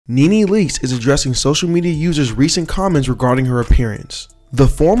NeNe Leakes is addressing social media users' recent comments regarding her appearance. The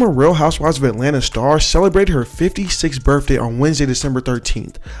former Real Housewives of Atlanta star celebrated her 56th birthday on Wednesday, December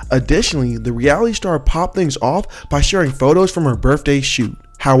 13th. Additionally, the reality star popped things off by sharing photos from her birthday shoot.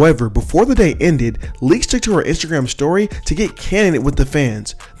 However, before the day ended, Leakes took to her Instagram story to get candid with the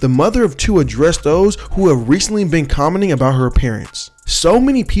fans. The mother of two addressed those who have recently been commenting about her appearance. So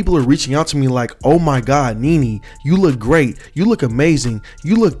many people are reaching out to me like, oh my god, NeNe, you look great, you look amazing,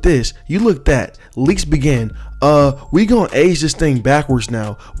 you look this, you look that. Leakes began, we gonna age this thing backwards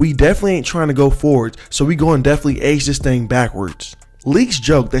now. We definitely ain't trying to go forward, so we gonna definitely age this thing backwards. Leakes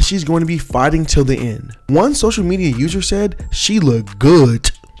joked that she's going to be fighting till the end. One social media user said, she looked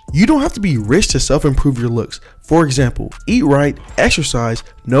good. You don't have to be rich to self-improve your looks. For example, eat right, exercise,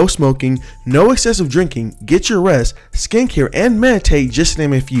 no smoking, no excessive drinking, get your rest, skincare, and meditate, just to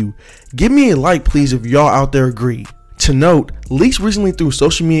name a few. Give me a like please if y'all out there agree. To note, Leakes recently threw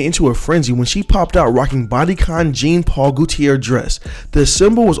social media into a frenzy when she popped out rocking bodycon Jean Paul Gaultier dress. The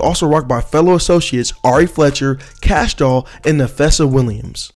symbol was also rocked by fellow associates Ari Fletcher, Cash Doll, and Nafessa Williams.